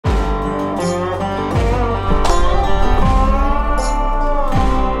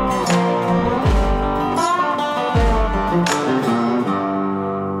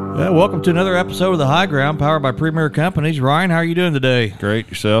welcome to another episode of The High Ground, powered by Premier Companies. Ryan, how are you doing today? Great.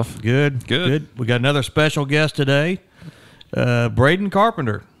 Yourself? Good. We got another special guest today. Braden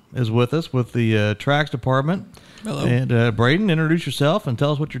Carpenter is with us with the TRAX department. Hello. And Braden, introduce yourself and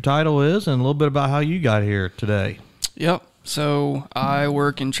tell us what your title is and a little bit about how you got here today. Yep. So I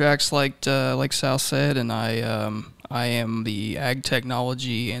work in TRAX, like Sal said, and I am the ag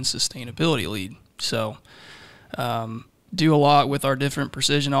technology and sustainability lead. So do a lot with our different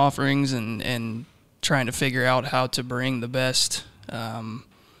precision offerings and trying to figure out how to bring the best, I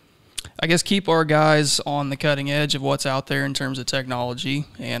guess, keep our guys on the cutting edge of what's out there in terms of technology,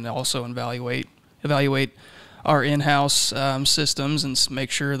 and also evaluate our in-house systems and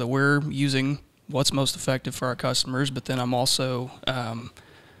make sure that we're using what's most effective for our customers. But then I'm also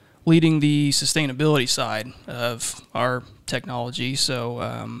leading the sustainability side of our technology.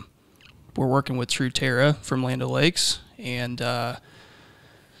 So we're working with Truterra from Land O'Lakes, and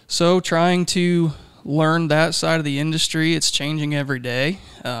so trying to learn that side of the industry. It's changing every day,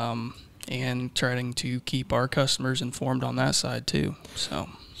 and trying to keep our customers informed on that side too.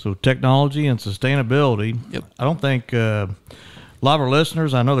 So technology and sustainability. Yep. I don't think a lot of our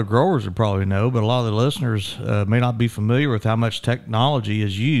listeners, I know the growers would probably know, but a lot of the listeners may not be familiar with how much technology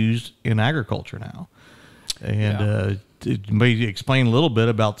is used in agriculture now. And maybe explain a little bit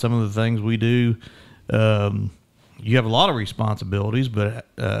about some of the things we do. You have a lot of responsibilities, but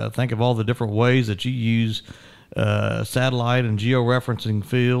think of all the different ways that you use satellite and georeferencing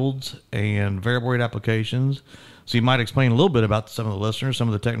fields and variable rate applications. So you might explain a little bit about some of the listeners, some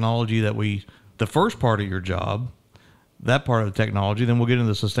of the technology that the first part of your job, that part of the technology, then we'll get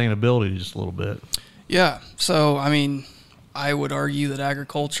into sustainability just a little bit. Yeah. So, I mean, I would argue that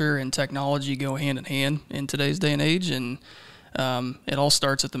agriculture and technology go hand in hand in today's day and age, and it all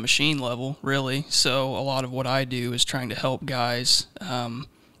starts at the machine level, really. So a lot of what I do is trying to help guys,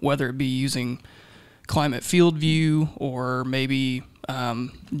 whether it be using climate field view or maybe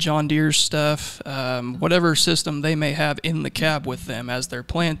John Deere stuff, whatever system they may have in the cab with them as they're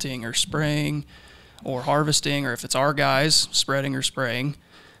planting or spraying or harvesting, or if it's our guys spreading or spraying,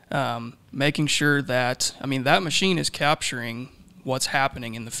 making sure that, I mean, that machine is capturing what's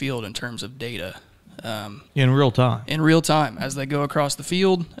happening in the field in terms of data. In real time. In real time, as they go across the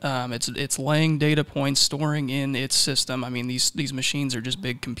field, it's laying data points, storing in its system. I mean, these machines are just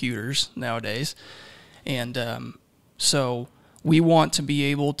big computers nowadays, and so we want to be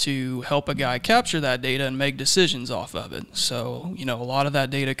able to help a guy capture that data and make decisions off of it. So, you know, a lot of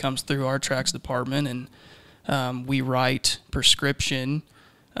that data comes through our TRAX department, and we write prescription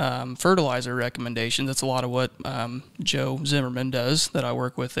fertilizer recommendations. That's a lot of what Joe Zimmerman does that I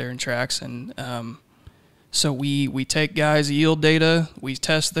work with there in TRAX. And so we take guys' yield data, we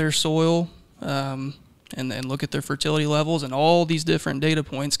test their soil, and then look at their fertility levels, and all these different data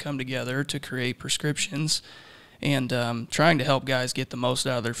points come together to create prescriptions, and trying to help guys get the most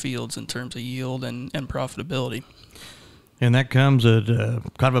out of their fields in terms of yield and profitability. And that comes at kind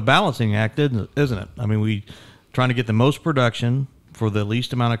of a balancing act, isn't it? I mean, we trying to get the most production for the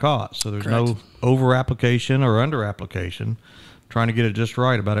least amount of cost. So there's Correct. no over application or under application, trying to get it just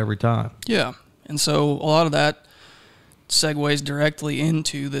right about every time. Yeah. And so a lot of that segues directly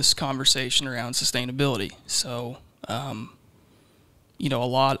into this conversation around sustainability. So, you know, a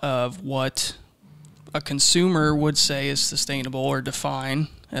lot of what a consumer would say is sustainable or define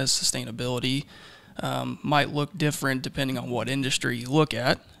as sustainability might look different depending on what industry you look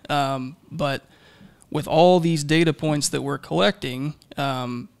at. But with all these data points that we're collecting,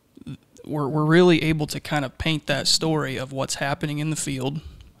 we're really able to kind of paint that story of what's happening in the field,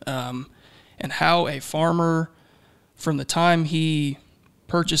 and how a farmer, from the time he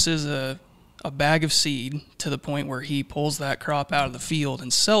purchases a bag of seed to the point where he pulls that crop out of the field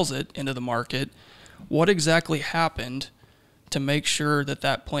and sells it into the market, what exactly happened to make sure that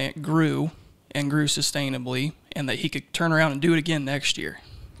that plant grew and grew sustainably, and that he could turn around and do it again next year.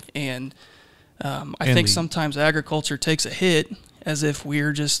 And I think sometimes agriculture takes a hit as if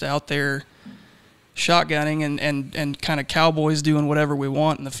we're just out there shotgunning and kind of cowboys doing whatever we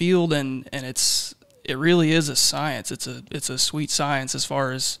want in the field, and it really is a science. It's a sweet science as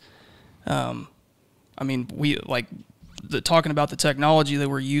far as I mean, we like talking about the technology that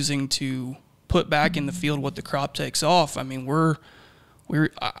we're using to put back in the field what the crop takes off. I mean,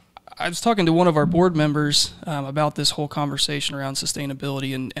 I was talking to one of our board members about this whole conversation around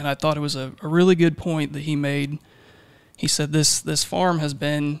sustainability, and I thought it was a really good point that he made. He said, this farm has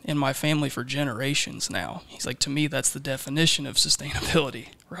been in my family for generations now. He's like, to me, that's the definition of sustainability,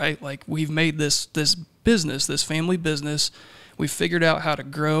 right? Like, we've made this business, this family business. We've figured out how to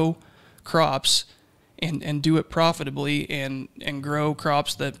grow crops and do it profitably and grow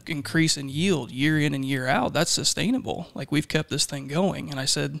crops that increase in yield year in and year out, that's sustainable. Like, we've kept this thing going. And I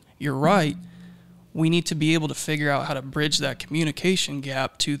said, you're right. We need to be able to figure out how to bridge that communication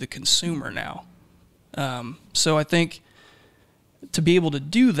gap to the consumer now. So I think to be able to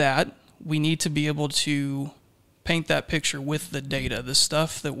do that, we need to be able to paint that picture with the data, the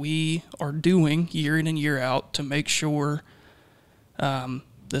stuff that we are doing year in and year out to make sure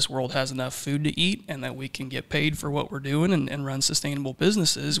this world has enough food to eat and that we can get paid for what we're doing and run sustainable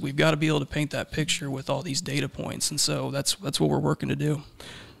businesses. We've got to be able to paint that picture with all these data points. And so that's what we're working to do.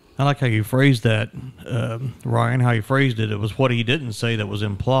 I like how you phrased that, Ryan, how you phrased it. It was what he didn't say that was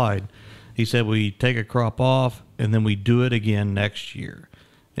implied. He said we take a crop off and then we do it again next year.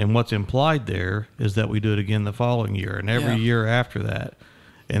 And what's implied there is that we do it again the following year and every year after that.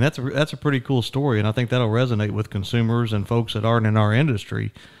 And that's a pretty cool story, and I think that'll resonate with consumers and folks that aren't in our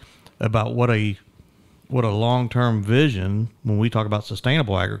industry about what a long-term vision. When we talk about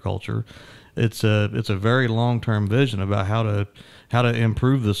sustainable agriculture, it's a very long-term vision about how to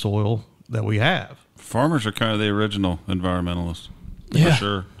improve the soil that we have. Farmers are kind of the original environmentalists, for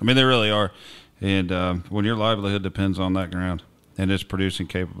sure. I mean, they really are. And when your livelihood depends on that ground and its producing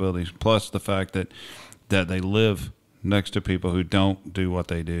capabilities, plus the fact that they live next to people who don't do what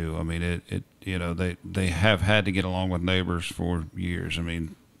they do. I mean, they have had to get along with neighbors for years. I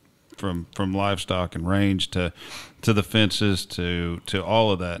mean, from livestock and range to the fences to all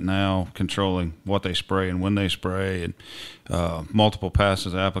of that, now controlling what they spray and when they spray, and multiple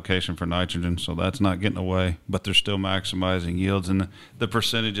passes application for nitrogen, so that's not getting away, but they're still maximizing yields. And the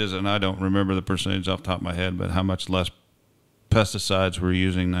percentages, and I don't remember the percentage off the top of my head, but how much less pesticides we're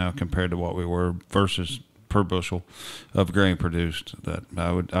using now compared to what we were versus per bushel of grain produced. That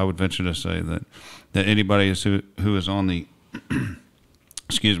I would venture to say that anybody who is on the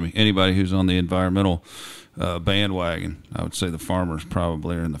anybody who's on the environmental bandwagon, I would say the farmers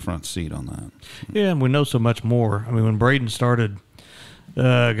probably are in the front seat on that. Yeah, and we know so much more. I mean, when Braden started,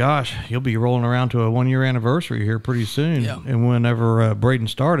 gosh, he'll be rolling around to a 1-year anniversary here pretty soon. Yeah. And whenever Braden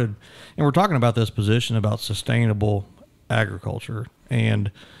started, and we're talking about this position about sustainable agriculture,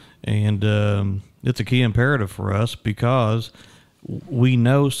 and it's a key imperative for us because we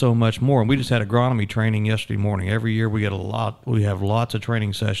know so much more. And we just had agronomy training yesterday morning. Every year we have lots of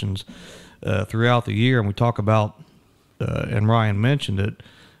training sessions throughout the year, and we talk about, and Ryan mentioned it,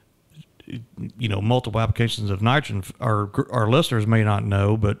 multiple applications of nitrogen. Our listeners may not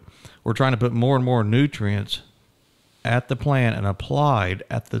know, but we're trying to put more and more nutrients at the plant and applied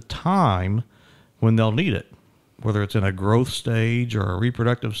at the time when they'll need it, whether it's in a growth stage or a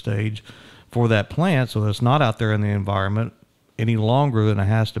reproductive stage for that plant, so it's not out there in the environment any longer than it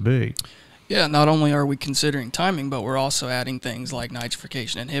has to be. Yeah, not only are we considering timing, but we're also adding things like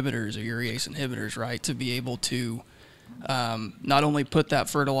nitrification inhibitors or urease inhibitors, right, to be able to not only put that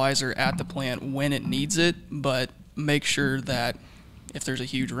fertilizer at the plant when it needs it, but make sure that if there's a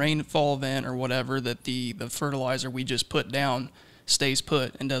huge rainfall event or whatever, that the fertilizer we just put down stays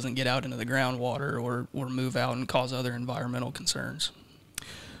put and doesn't get out into the groundwater or move out and cause other environmental concerns.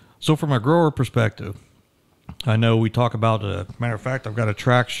 So from a grower perspective, I know we talk about, matter of fact, I've got a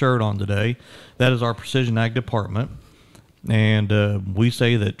TRAX shirt on today. That is our Precision Ag department. And we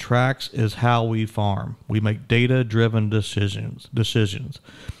say that TRAX is how we farm. We make data-driven decisions.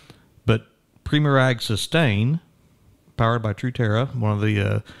 But Premier Ag Sustain, powered by Truterra, one of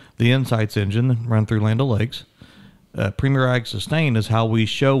the Insights engine run through Land O'Lakes, Premier Ag Sustain is how we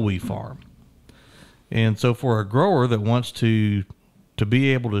show we farm. And so for a grower that wants to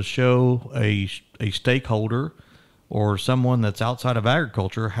be able to show a stakeholder or someone that's outside of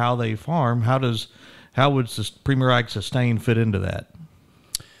agriculture how they farm, how would Premier Ag Sustain fit into that?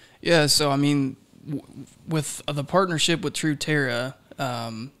 Yeah, so I mean, with the partnership with Truterra,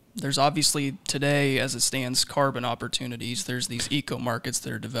 there's obviously today, as it stands, carbon opportunities. There's these eco markets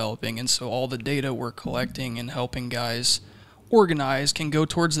that are developing, and so all the data we're collecting and helping guys organize can go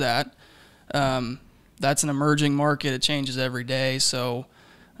towards that. That's an emerging market. It changes every day, so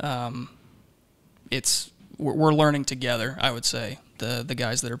we're learning together, I would say, the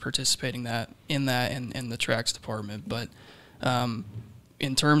guys that are participating in the TRAX department. But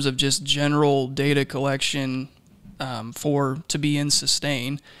in terms of just general data collection to be in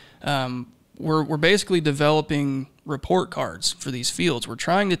sustain, we're basically developing report cards for these fields. We're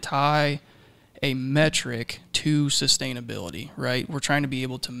trying to tie a metric to sustainability, right? We're trying to be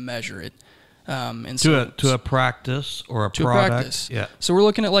able to measure it. And to a practice or a product. Yeah. So we're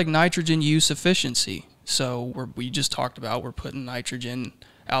looking at like nitrogen use efficiency. So we just talked about we're putting nitrogen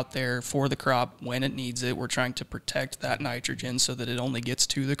out there for the crop when it needs it. We're trying to protect that nitrogen so that it only gets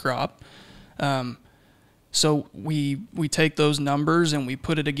to the crop. So we take those numbers and we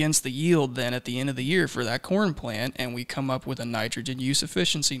put it against the yield then at the end of the year for that corn plant, and we come up with a nitrogen use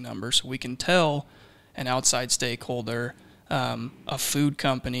efficiency number, so we can tell an outside stakeholder, a food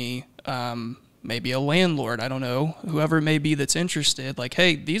company, maybe a landlord, I don't know, whoever it may be that's interested, like,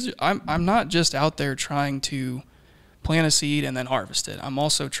 hey, I'm not just out there trying to plant a seed and then harvest it. I'm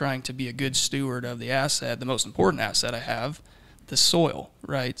also trying to be a good steward of the asset, the most important asset I have, the soil,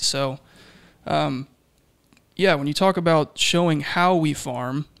 right? So, yeah, when you talk about showing how we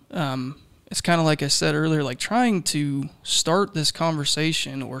farm, it's kind of like I said earlier, like trying to start this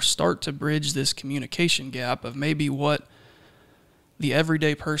conversation or start to bridge this communication gap of maybe what the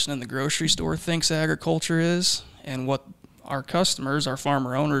everyday person in the grocery store thinks agriculture is and what our customers, our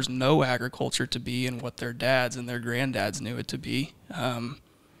farmer owners, know agriculture to be and what their dads and their granddads knew it to be,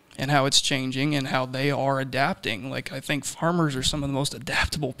 and how it's changing and how they are adapting. Like, I think farmers are some of the most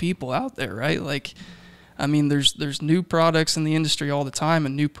adaptable people out there, right? Like, I mean, there's new products in the industry all the time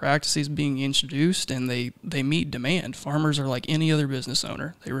and new practices being introduced, and they meet demand. Farmers are like any other business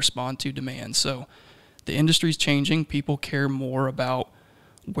owner. They respond to demand. So the industry's changing. People care more about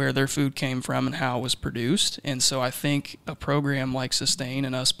where their food came from and how it was produced. And so I think a program like Sustain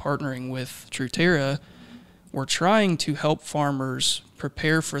and us partnering with Truterra, we're trying to help farmers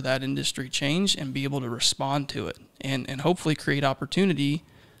prepare for that industry change and be able to respond to it and hopefully create opportunity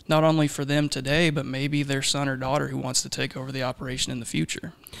not only for them today, but maybe their son or daughter who wants to take over the operation in the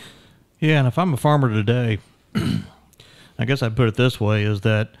future. Yeah, and if I'm a farmer today, I guess I'd put it this way, is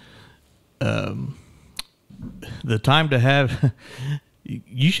that the time to have,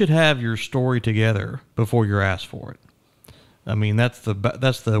 you should have your story together before you're asked for it. I mean, that's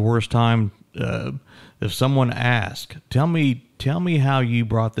the worst time. If someone asks, tell me how you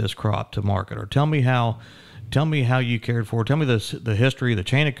brought this crop to market, or tell me how you cared for it. Tell me the history, the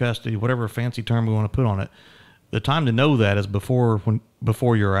chain of custody, whatever fancy term we want to put on it. The time to know that is before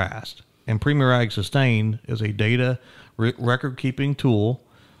you're asked. And Premier Ag Sustain is a data record keeping tool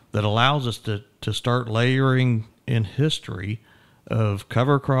that allows us to start layering in history of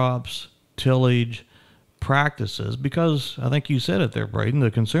cover crops, tillage, practices, because I think you said it there, Braden,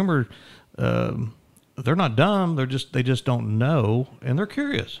 the consumer, they're not dumb, they just don't know, and they're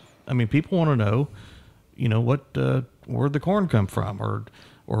curious. I mean, people want to know, where'd the corn come from,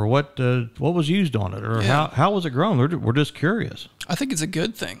 or what was used on it, or how was it grown? We're just curious. I think it's a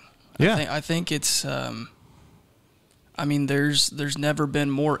good thing. Yeah. I think it's, I mean, there's never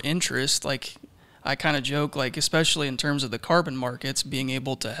been more interest. Like, I kind of joke, like, especially in terms of the carbon markets, being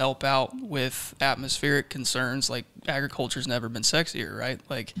able to help out with atmospheric concerns, like agriculture's never been sexier, right?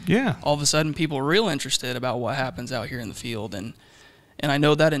 Like, yeah, all of a sudden people are real interested about what happens out here in the field. And I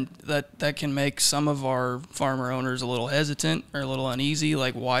know that can make some of our farmer owners a little hesitant or a little uneasy.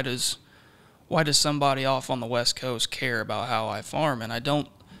 Like, why does somebody off on the West Coast care about how I farm? And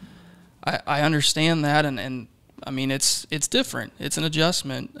I understand that. And I mean, it's different. It's an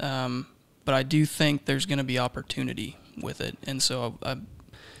adjustment. But I do think there's going to be opportunity with it. And so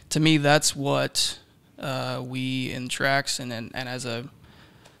to me, that's what we in TRAX and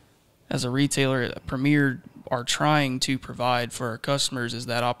as a retailer at Premier are trying to provide for our customers, is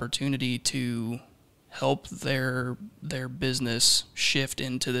that opportunity to help their business shift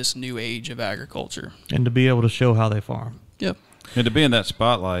into this new age of agriculture. And to be able to show how they farm. Yep. And to be in that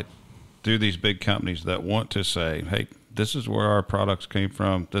spotlight through these big companies that want to say, hey, this is where our products came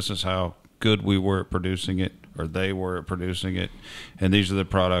from. This is how good we were at producing it, or they were at producing it, and these are the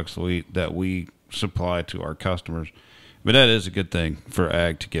products that we supply to our customers. But that is a good thing for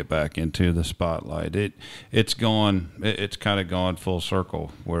ag to get back into the spotlight. It's kind of gone full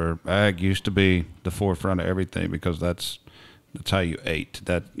circle, where ag used to be the forefront of everything because that's how you ate.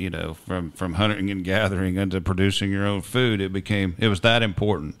 That, from hunting and gathering into producing your own food, it was that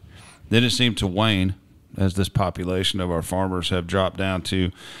important. Then it seemed to wane as this population of our farmers have dropped down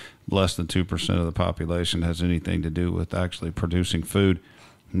to less than 2% of the population has anything to do with actually producing food.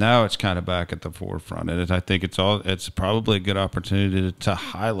 Now it's kind of back at the forefront, and I think it's probably a good opportunity to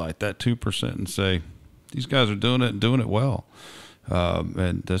highlight that 2% and say, these guys are doing it and doing it well.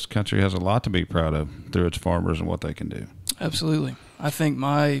 And this country has a lot to be proud of through its farmers and what they can do. Absolutely. I think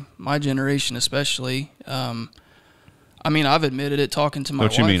my generation especially, I mean, I've admitted it talking to my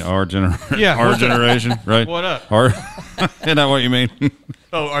wife. What you mean, our generation? Yeah. Our generation, right? What up? Isn't that what you mean?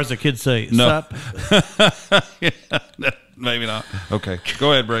 Oh, or as the kids say, no. sup? Yeah, maybe not. Okay,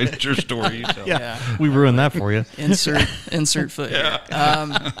 go ahead, Braden. It's your story. You tell. Yeah, we ruined that for you. Insert foot.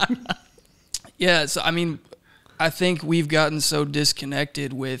 Yeah. So, I mean, I think we've gotten so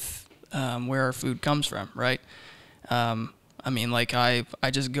disconnected with where our food comes from, right? I I mean, like I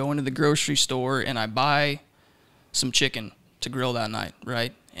just go into the grocery store and I buy some chicken to grill that night,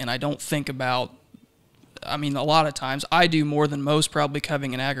 right? And I don't think about, I mean, a lot of times I do more than most, probably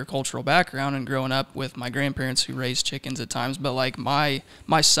having an agricultural background and growing up with my grandparents who raised chickens at times. But like my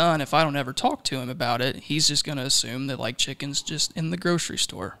son, if I don't ever talk to him about it, he's just going to assume that like chicken's just in the grocery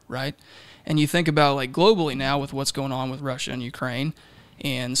store, right? And you think about like globally now with what's going on with Russia and Ukraine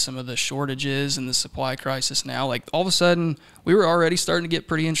and some of the shortages and the supply crisis now, like all of a sudden we were already starting to get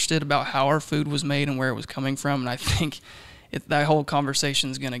pretty interested about how our food was made and where it was coming from. And I think that whole conversation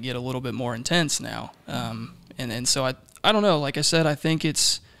is going to get a little bit more intense now. And so I don't know, like I said, I think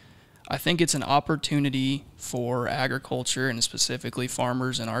it's an opportunity for agriculture and specifically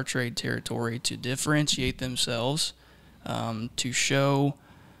farmers in our trade territory to differentiate themselves, to show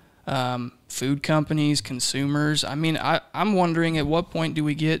food companies, consumers. I mean, I'm wondering at what point do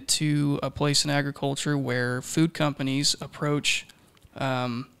we get to a place in agriculture where food companies approach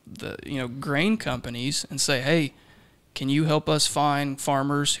grain companies and say, hey, can you help us find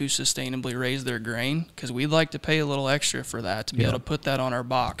farmers who sustainably raise their grain? Because we'd like to pay a little extra for that, to be able to put that on our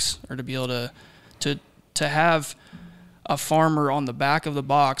box, or to be able to have a farmer on the back of the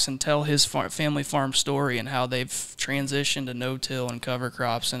box and tell his family farm story and how they've transitioned to no-till and cover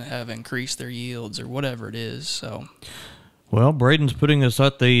crops and have increased their yields or whatever it is. So, well, Braden's putting us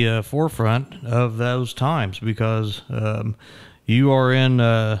at the forefront of those times, because you are in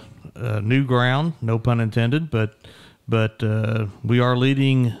new ground, no pun intended, but we're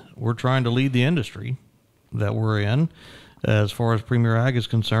trying to lead the industry that we're in as far as Premier Ag is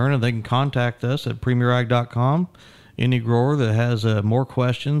concerned, and they can contact us at premierag.com. Any grower that has more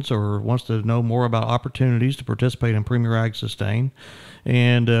questions or wants to know more about opportunities to participate in Premier Ag Sustain.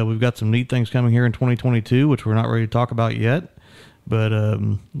 And we've got some neat things coming here in 2022, which we're not ready to talk about yet. But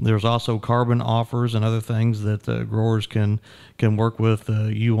there's also carbon offers and other things that growers can work with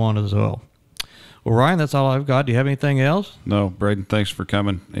you on as well. Well, Ryan, that's all I've got. Do you have anything else? No, Braden, thanks for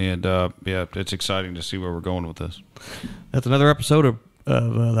coming. And, yeah, it's exciting to see where we're going with this. That's another episode of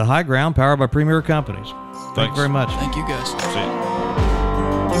The High Ground, powered by Premier Companies. Thank you very much. Thank you, guys. See you.